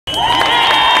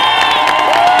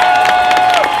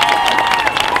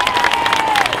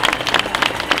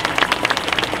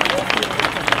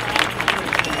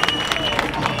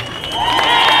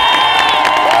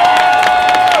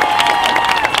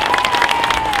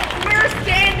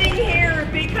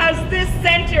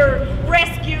Displeasure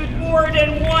rescued more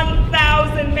than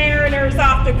 1,000 mariners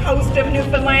off the coast of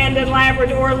Newfoundland and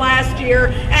Labrador last year,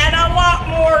 and a lot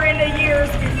more in the years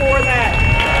before that.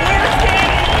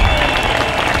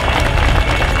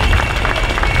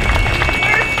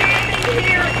 We're standing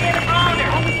here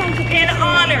in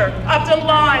honor of the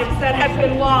lives that have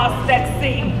been lost at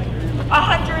sea.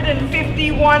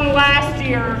 151 last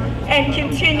year, and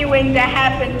continuing to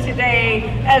happen today,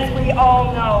 as we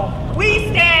all know. We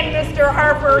stand, Mr.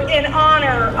 Harper, in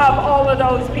honor of all of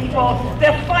those people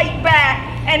to fight back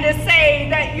and to say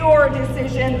that your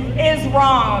decision is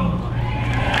wrong.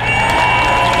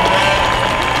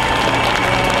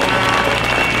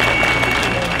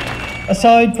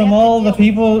 Aside from all the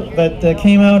people that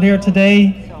came out here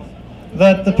today,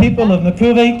 that the people of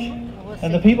Makuvik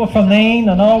and the people from Nain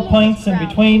and all points in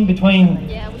between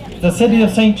the city of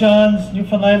St. John's,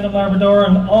 Newfoundland and Labrador,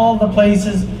 and all the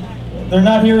places, they're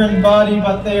not here in body,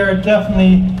 but they are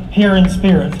definitely here in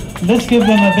spirit. Let's give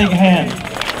them a big hand.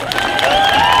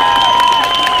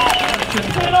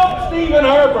 Sit up, Stephen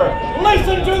Harper.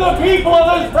 Listen to the people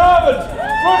of this province.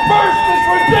 Reverse this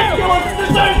ridiculous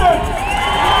decision.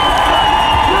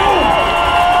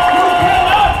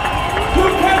 You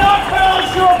cannot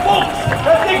balance your books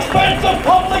at the expense of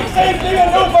public safety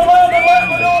in Newfoundland and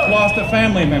Labrador. Lost a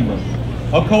family member,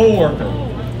 a co-worker,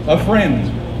 a friend,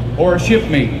 or a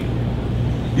shipmate.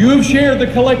 You have shared the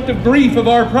collective grief of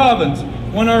our province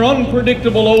when our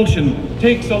unpredictable ocean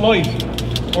takes a life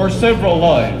or several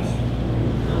lives.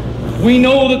 We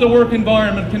know that the work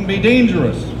environment can be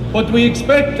dangerous, but we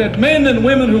expect that men and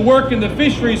women who work in the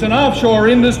fisheries and offshore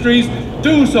industries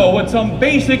do so with some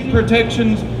basic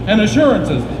protections and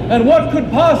assurances. And what could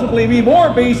possibly be more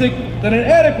basic than an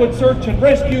adequate search and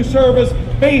rescue service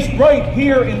based right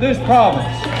here in this province?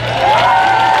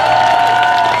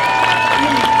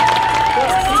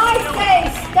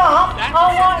 I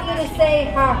want you to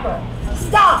say, Harper,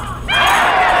 stop!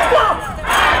 Stop!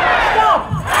 Stop!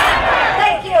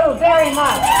 Thank you very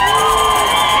much.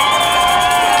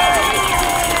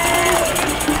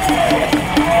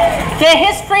 The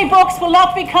history books will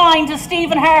not be kind to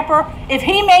Stephen Harper if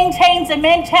he maintains a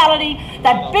mentality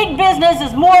that big business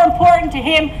is more important to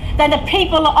him than the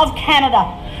people of Canada.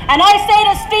 And I say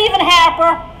to Stephen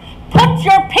Harper, put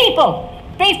your people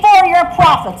before your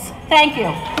profits. Thank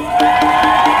you.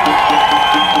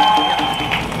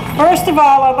 First of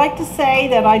all, I'd like to say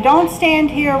that I don't stand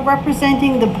here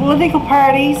representing the political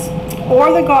parties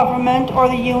or the government or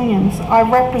the unions. I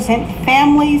represent the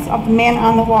families of the men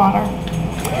on the water.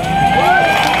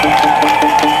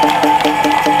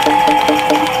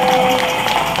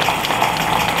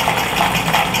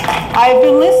 I've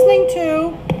been listening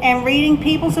to and reading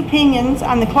people's opinions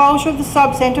on the closure of the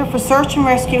sub-centre for search and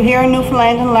rescue here in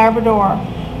Newfoundland and Labrador.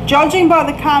 Judging by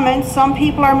the comments some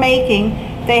people are making,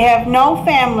 they have no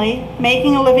family,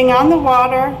 making a living on the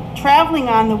water, traveling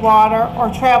on the water, or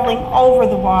traveling over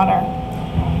the water.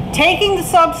 Taking the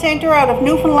sub-centre out of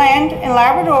Newfoundland and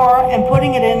Labrador and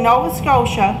putting it in Nova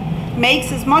Scotia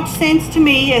makes as much sense to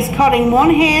me as cutting one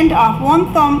hand off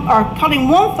one thumb, or cutting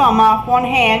one thumb off one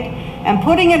hand and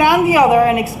putting it on the other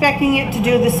and expecting it to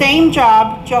do the same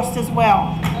job just as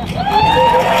well.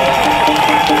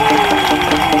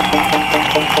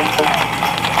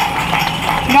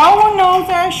 No one knows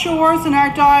our shores and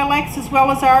our dialects as well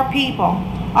as our people.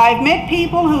 I've met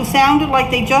people who sounded like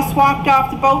they just walked off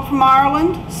the boat from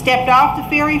Ireland, stepped off the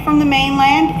ferry from the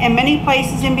mainland, and many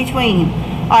places in between.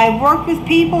 I've worked with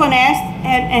people and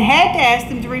had to ask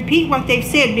them to repeat what they've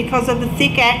said because of the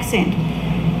thick accent.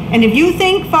 And if you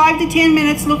think 5 to 10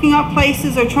 minutes looking up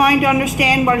places or trying to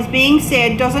understand what is being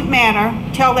said doesn't matter,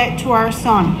 tell that to our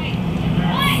son.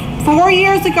 4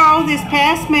 years ago, this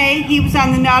past May, he was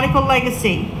on the Nautical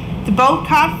Legacy. The boat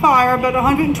caught fire about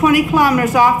 120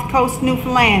 kilometers off the coast of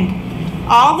Newfoundland.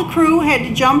 All the crew had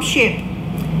to jump ship.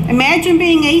 Imagine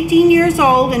being 18 years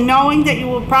old and knowing that you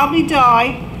will probably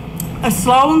die a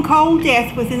slow and cold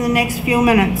death within the next few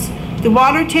minutes. The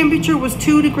water temperature was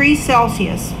 2 degrees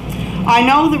Celsius. I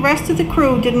know the rest of the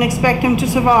crew didn't expect him to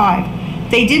survive.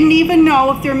 They didn't even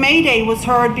know if their Mayday was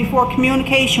heard before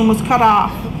communication was cut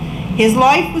off. His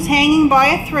life was hanging by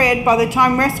a thread by the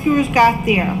time rescuers got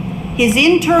there. His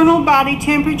internal body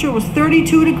temperature was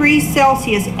 32 degrees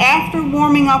Celsius after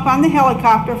warming up on the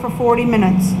helicopter for 40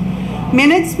 minutes.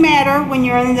 Minutes matter when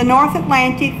you're in the North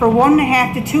Atlantic for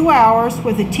 1.5 to 2 hours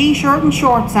with a t-shirt and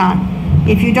shorts on.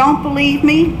 If you don't believe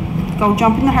me, go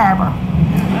jump in the harbor.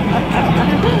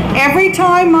 Every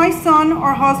time my son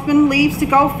or husband leaves to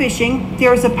go fishing,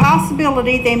 there is a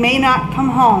possibility they may not come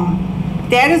home.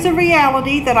 That is a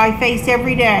reality that I face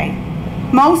every day.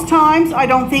 Most times, I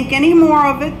don't think any more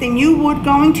of it than you would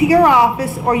going to your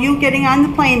office or you getting on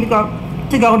the plane to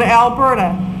go to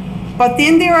Alberta. But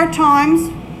then there are times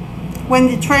when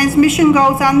the transmission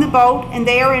goes on the boat and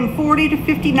they are in 40 to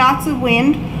 50 knots of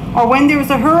wind, or when there's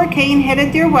a hurricane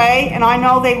headed their way and I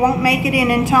know they won't make it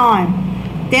in time.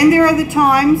 Then there are the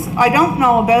times I don't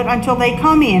know about until they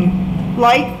come in,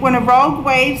 like when a rogue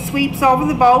wave sweeps over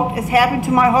the boat, as happened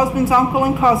to my husband's uncle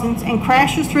and cousins, and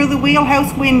crashes through the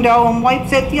wheelhouse window and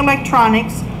wipes out the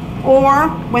electronics, or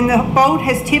when the boat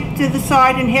has tipped to the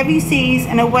side in heavy seas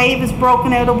and a wave has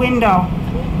broken out a window.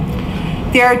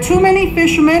 There are too many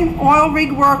fishermen, oil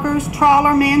rig workers,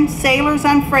 trawlermen, sailors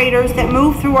on freighters that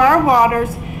move through our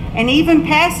waters, and even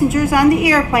passengers on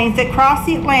the airplanes that cross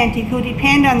the Atlantic who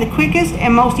depend on the quickest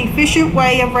and most efficient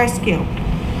way of rescue.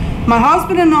 My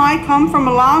husband and I come from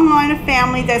a long line of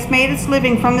family that's made its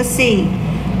living from the sea.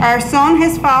 Our son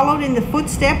has followed in the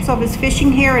footsteps of his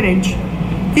fishing heritage.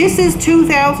 This is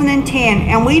 2010,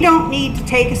 and we don't need to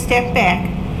take a step back.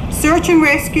 Search and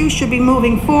rescue should be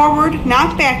moving forward,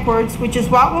 not backwards, which is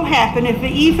what will happen if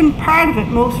even part of it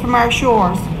moves from our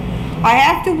shores. I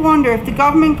have to wonder if the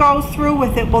government goes through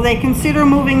with it, will they consider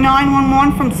moving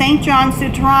 911 from St. John's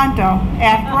to Toronto?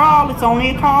 After all, it's only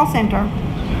a call center.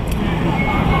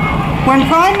 When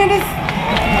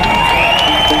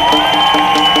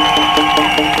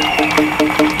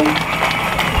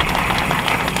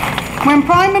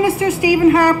Prime Minister Stephen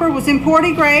Harper was in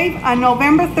Portagrave on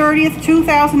November 30th,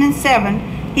 2007,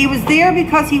 he was there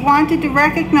because he wanted to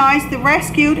recognize the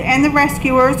rescued and the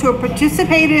rescuers who have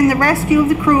participated in the rescue of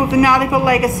the crew of the Nautical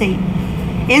Legacy.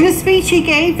 In the speech he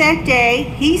gave that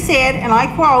day, he said, and I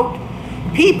quote,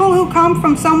 "People who come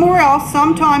from somewhere else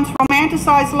sometimes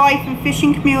romanticize life in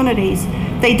fishing communities.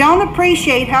 They don't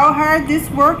appreciate how hard this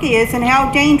work is and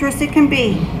how dangerous it can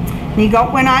be." And he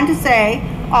went on to say,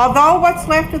 although what's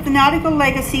left of the Nautical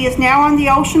Legacy is now on the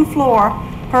ocean floor,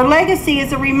 her legacy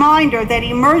is a reminder that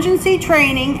emergency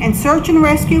training and search and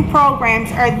rescue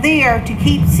programs are there to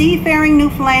keep seafaring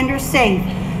Newfoundlanders safe.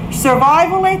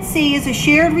 Survival at sea is a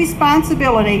shared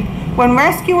responsibility. When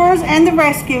rescuers and the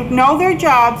rescued know their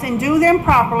jobs and do them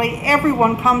properly,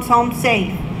 everyone comes home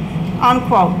safe.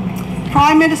 Unquote.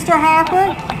 Prime Minister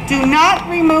Harper, do not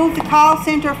remove the call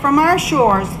center from our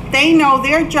shores. They know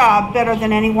their job better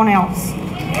than anyone else.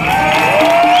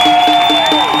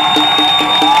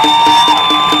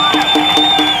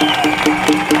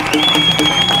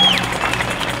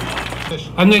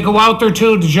 And they go out there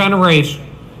too to generate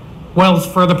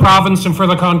wealth for the province and for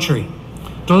the country.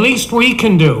 The least we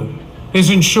can do is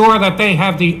ensure that they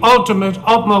have the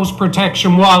utmost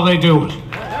protection while they do it.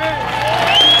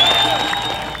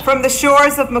 From the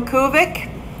shores of Makuvik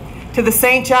to the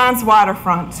St. John's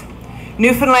waterfront,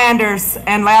 Newfoundlanders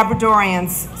and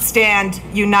Labradorians stand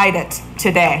united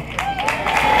today.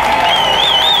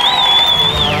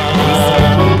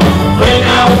 Bring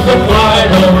out the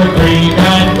flag over green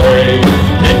and gray,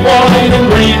 in white and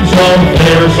green, so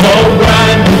clear, so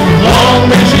grand, long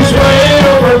may she sway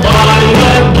over body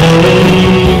and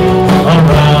bay,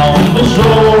 around the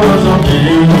shores of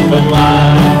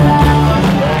Newfoundland.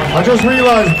 I just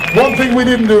realized one thing we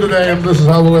didn't do today, and this is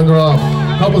how we'll end it off.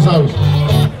 Help us out.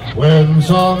 When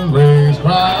sun rays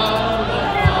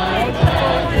cry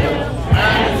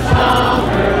and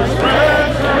summer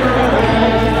spreads her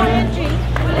hand,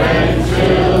 when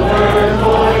silver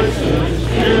voices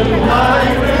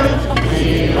unite with,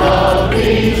 we love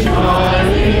thee,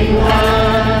 smiling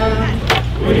land.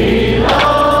 We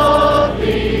love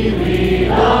thee, we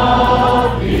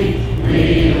love thee,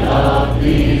 we love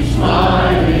thee,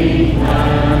 smiling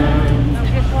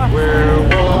land. Where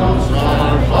once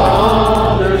our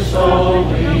father, so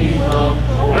we love,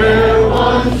 where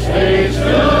one stays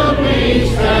still.